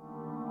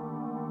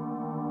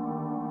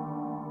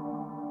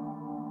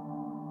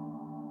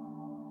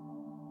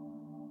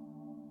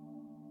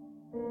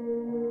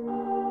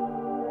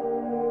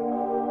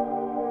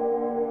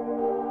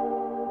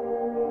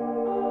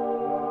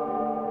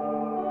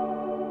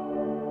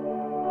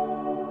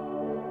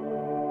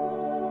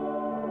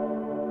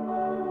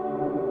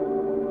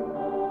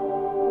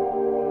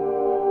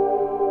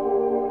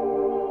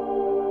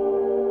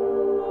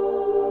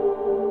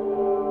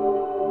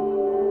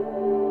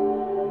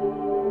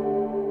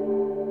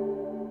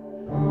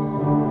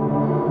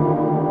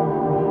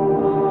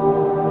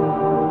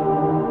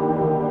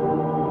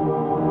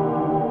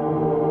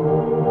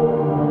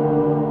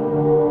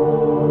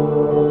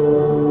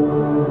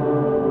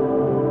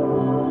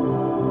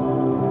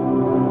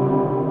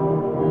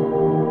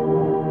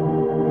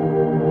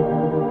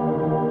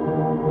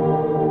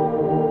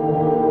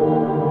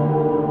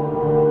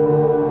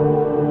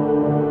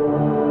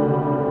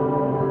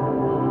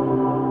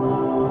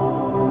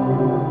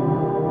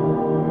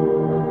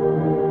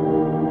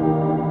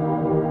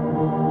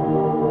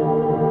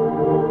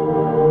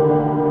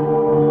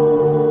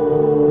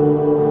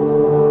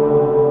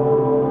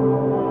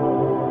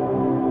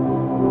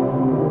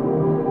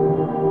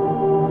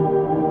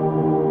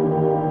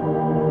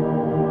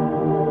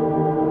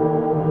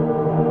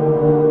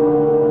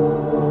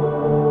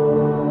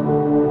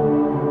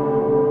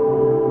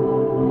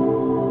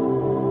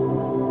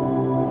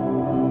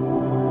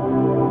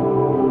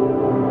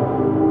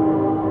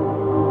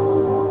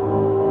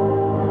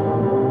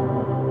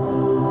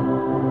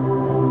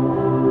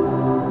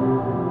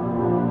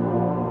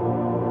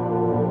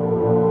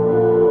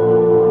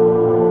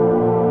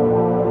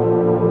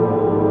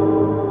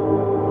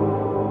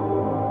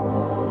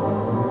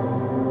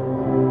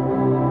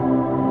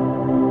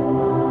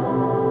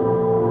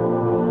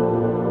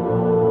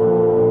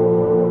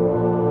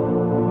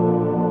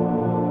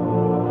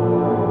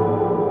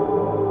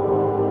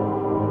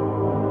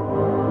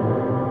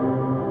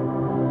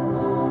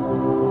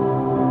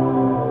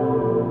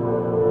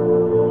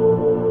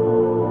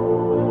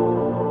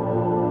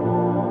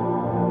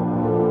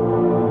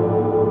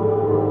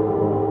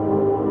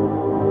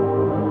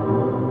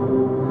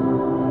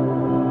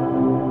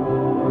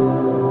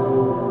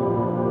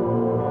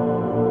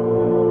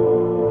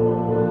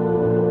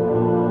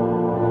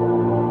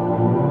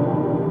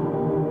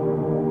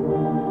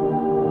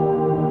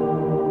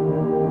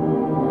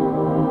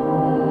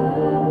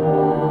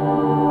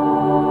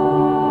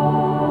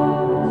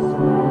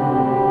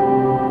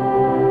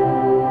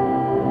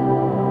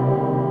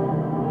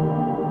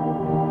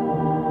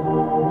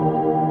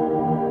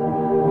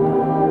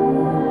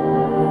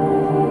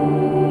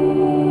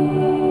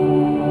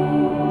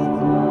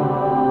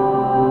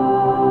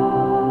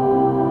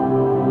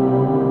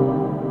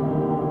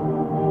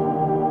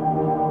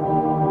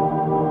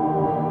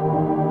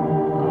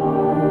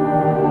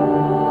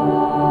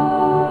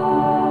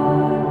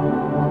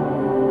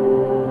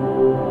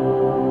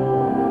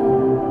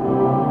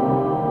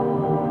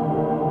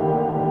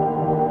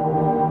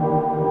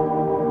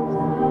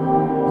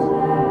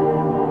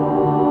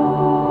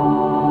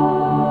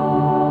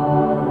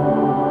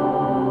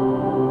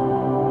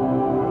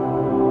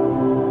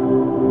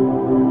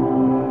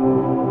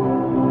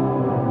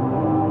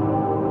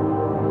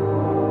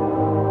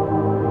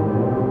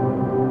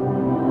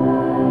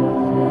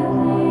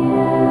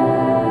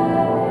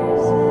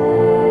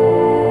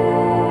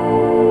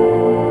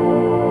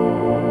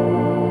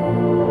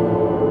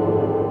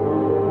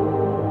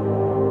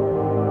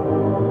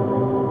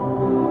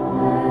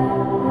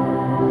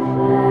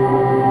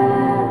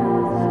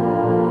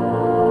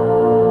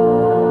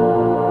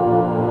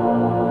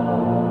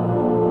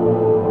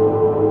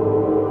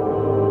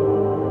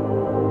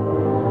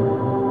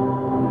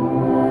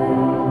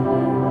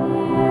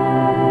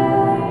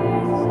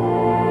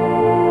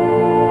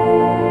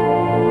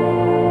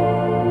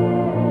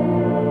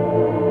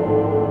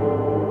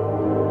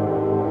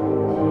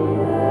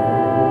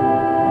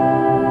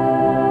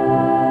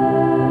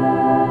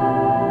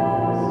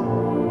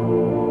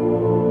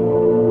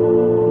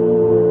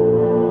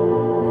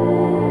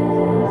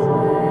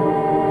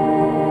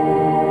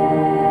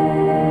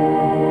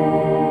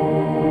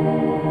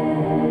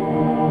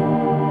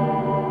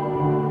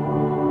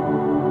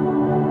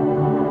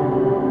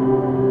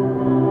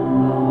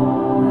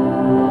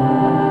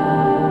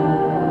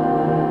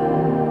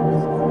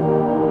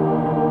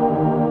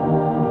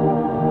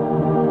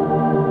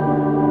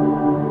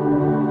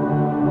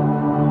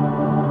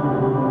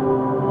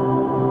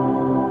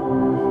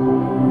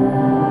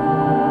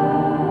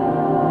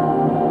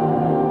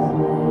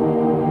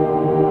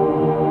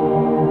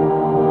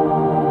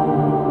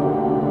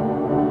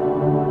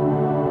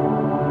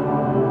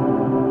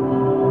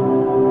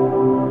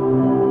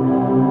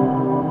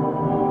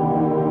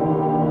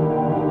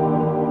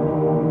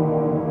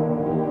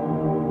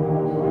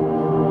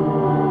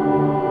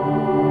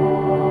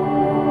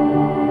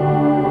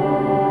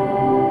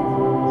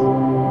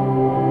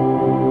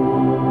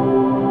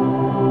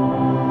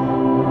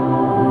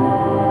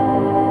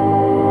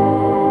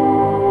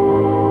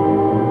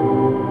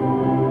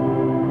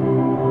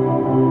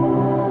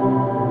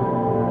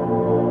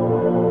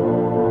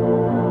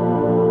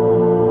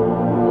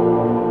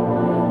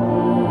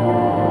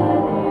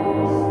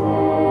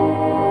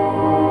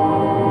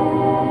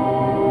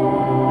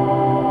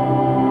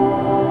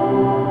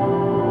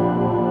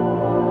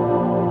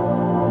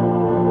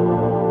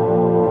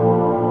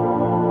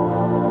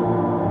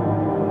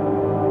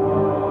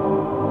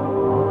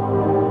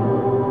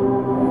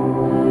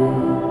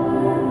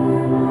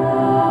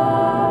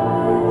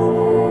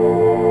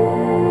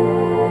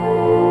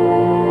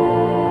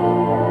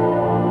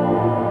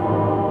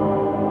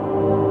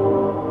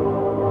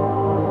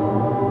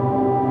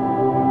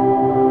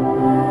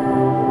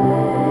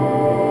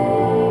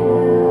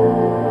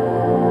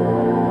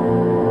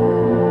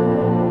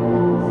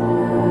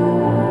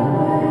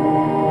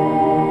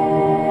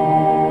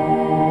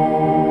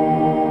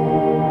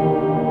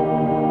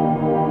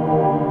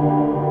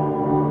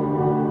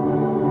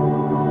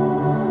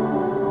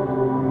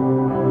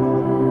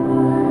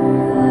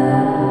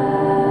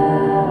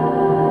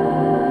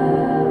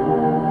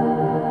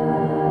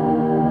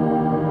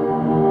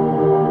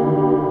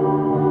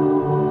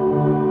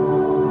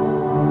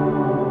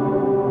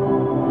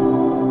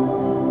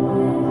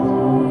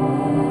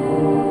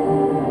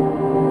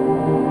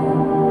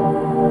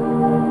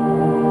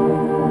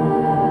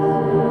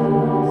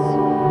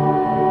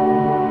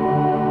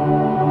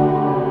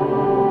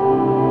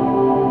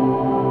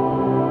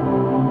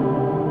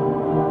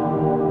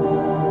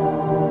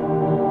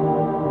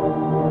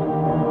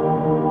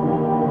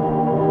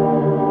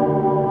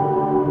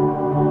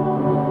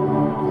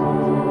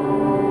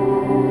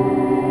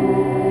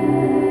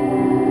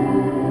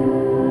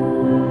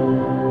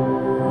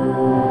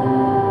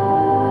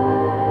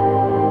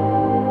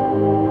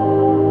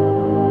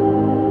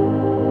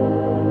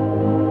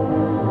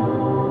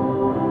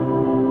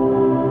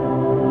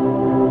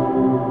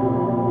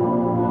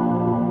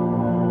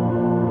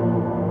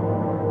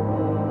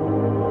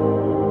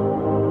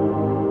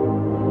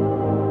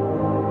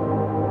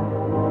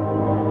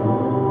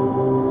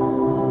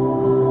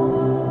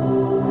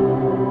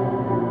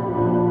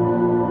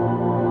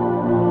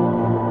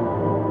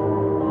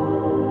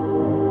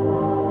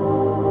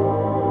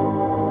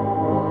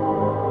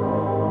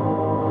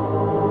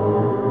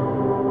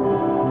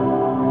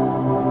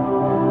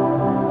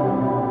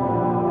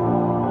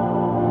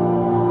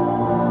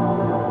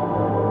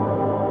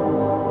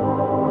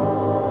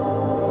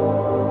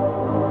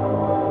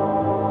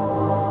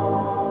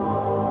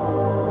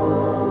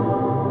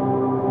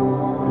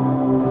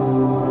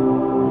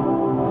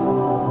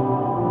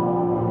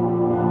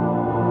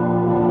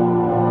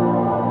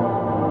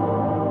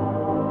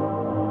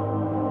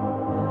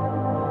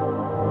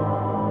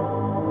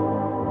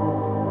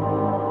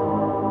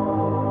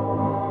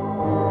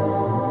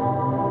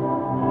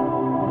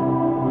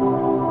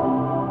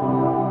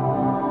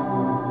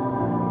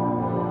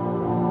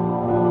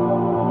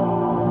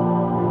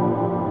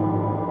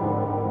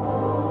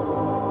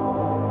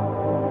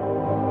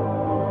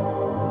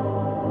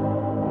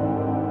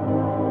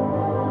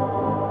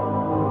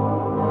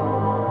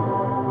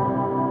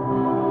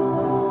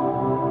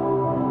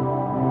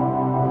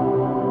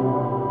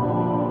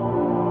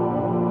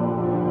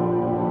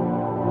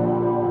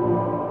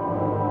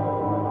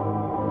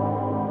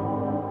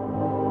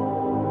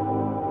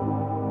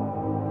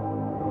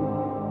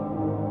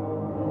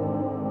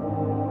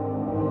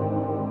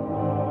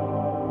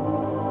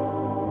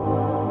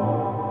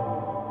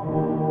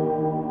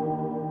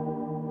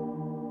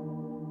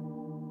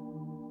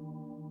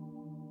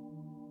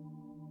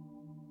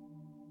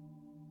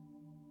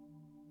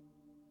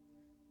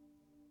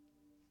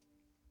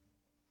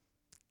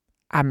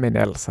 Jamen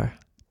altså,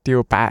 det er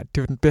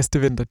jo den bedste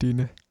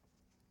vinterdyne.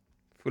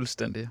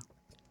 Fuldstændig.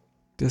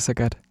 Det er så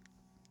godt.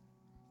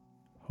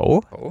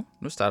 Hov,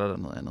 Nu starter der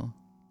noget andet.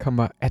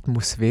 kommer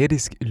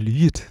atmosfærisk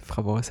lyd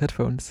fra vores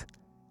headphones.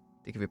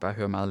 Det kan vi bare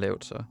høre meget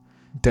lavt, så.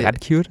 Det er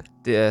ret cute.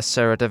 Det er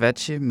Sarah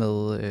Davachi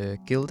med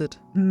Gilded.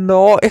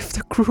 Nå,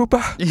 efter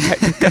Gruber. Ja,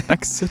 det er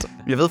nok sødt.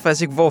 Jeg ved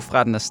faktisk ikke,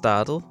 hvorfra den er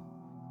startet.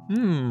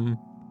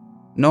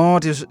 Nå,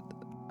 det er jo...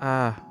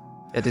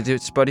 Ja, det er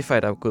Spotify,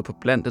 der er gået på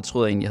blandt. Det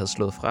troede jeg egentlig, jeg havde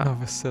slået fra. Nå,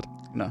 hvor sødt.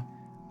 Nå.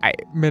 Ej,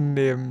 men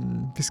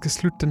vi skal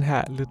slutte den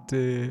her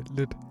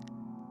lidt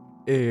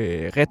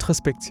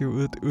retrospektiv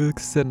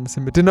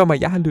udsendelse med det nummer,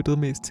 jeg har lyttet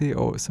mest til i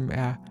år, som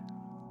er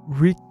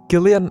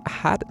Rilkean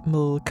Heart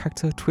med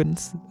Cocteau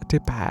Twins. Og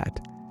det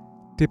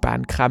er bare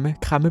en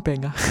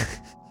krammebanger.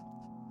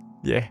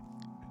 Ja. Yeah.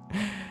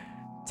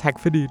 Tak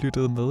fordi I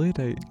lyttede med i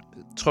dag.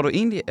 Tror du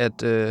egentlig,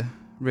 at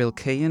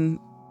Rilkean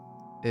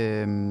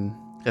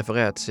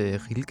refererer til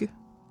Rilke?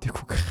 Det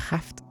kunne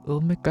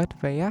kraftedme godt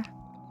være.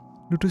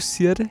 Nu du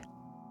siger det.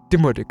 Det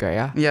må det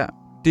gøre. Ja.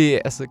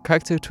 Det altså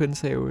Cocteau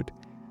Twins er jo et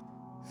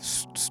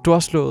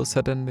storslået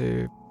sådan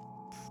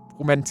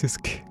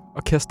romantisk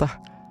orkester.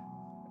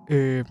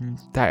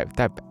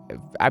 Der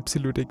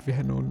absolut ikke vil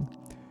have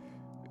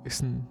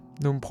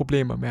nogle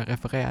problemer med at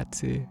referere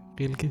til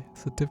Rilke.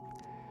 Så det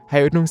har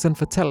jeg jo ikke nogensinde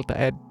fortalt dig,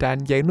 at der er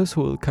en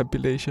Janushoved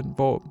compilation,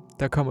 hvor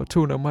der kommer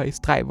 2 numre i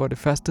streg, hvor det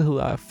første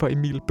hedder For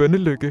Emil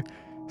Bønnelykke,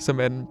 som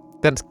er en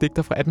dansk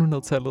digter fra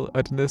 1800-tallet,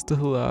 og det næste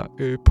hedder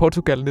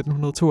Portugal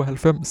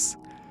 1992,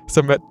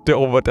 som er det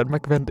år, hvor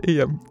Danmark vandt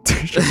EM.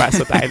 Det er bare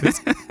så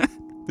dejligt.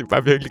 Det er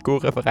bare virkelig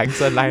gode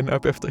referencer at line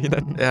op efter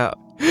hinanden. Ja.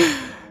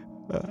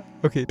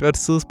 Okay, det var et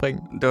sidespring.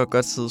 Det var et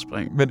godt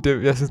sidespring. Men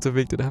jeg synes, det er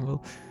vigtigt at have med.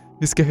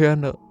 Vi skal høre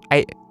noget.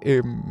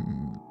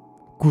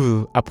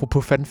 Gud,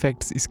 apropos fun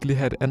facts. I skal lige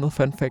have et andet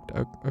fun fact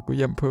at gå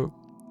hjem på.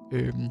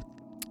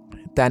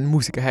 Der er en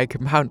musiker her i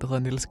København, der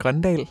hedder Niels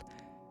Grøndal,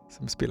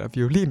 som spiller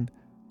violin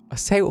og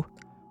sav.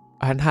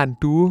 Og han har en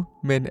duo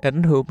med en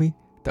anden homie,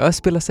 der også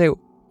spiller sav.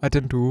 Og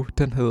den duo,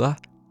 den hedder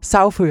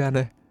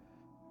Savførerne.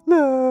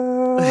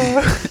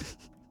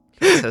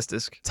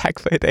 Fantastisk. Tak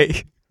for i dag.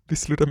 Vi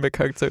slutter med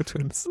Cocteau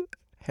Twins.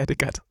 Ha' det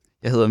godt.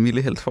 Jeg hedder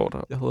Mille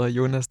Heltforter. Jeg hedder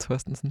Jonas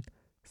Thorstensen.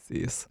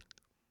 Ses.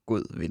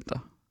 God vinter.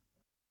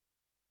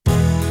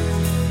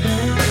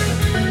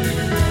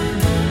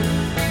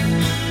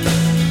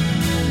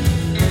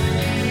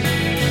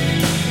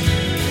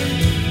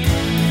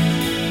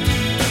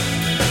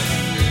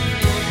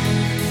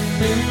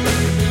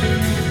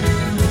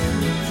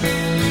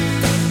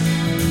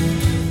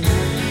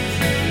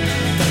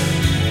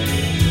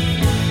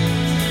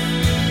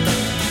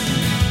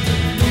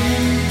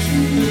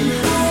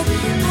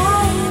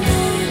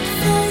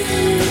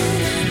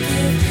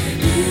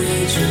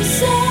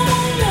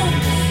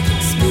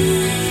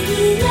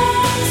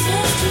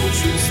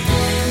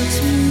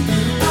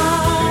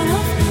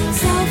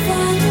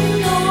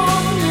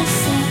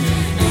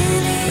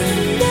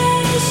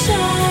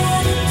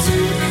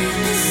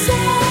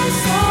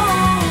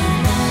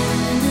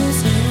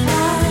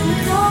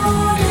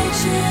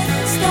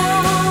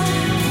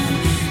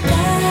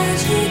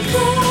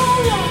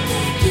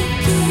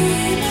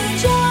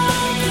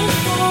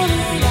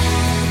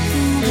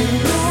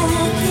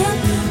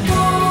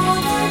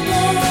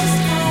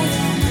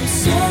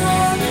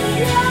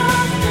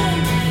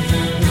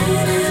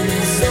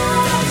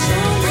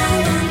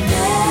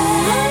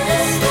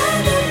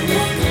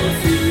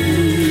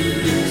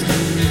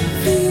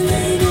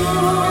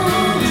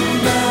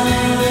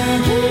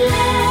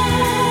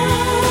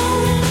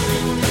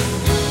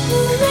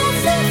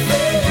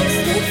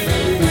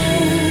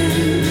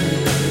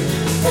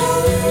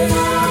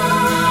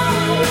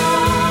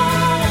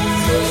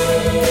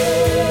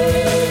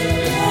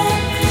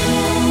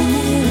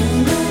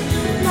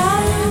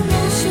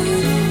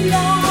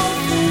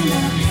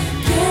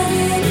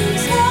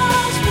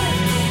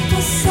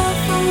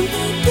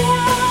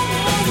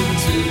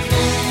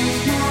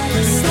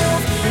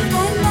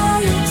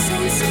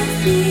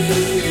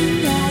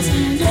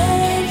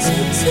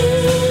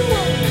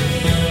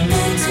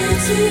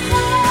 To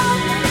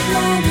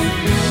have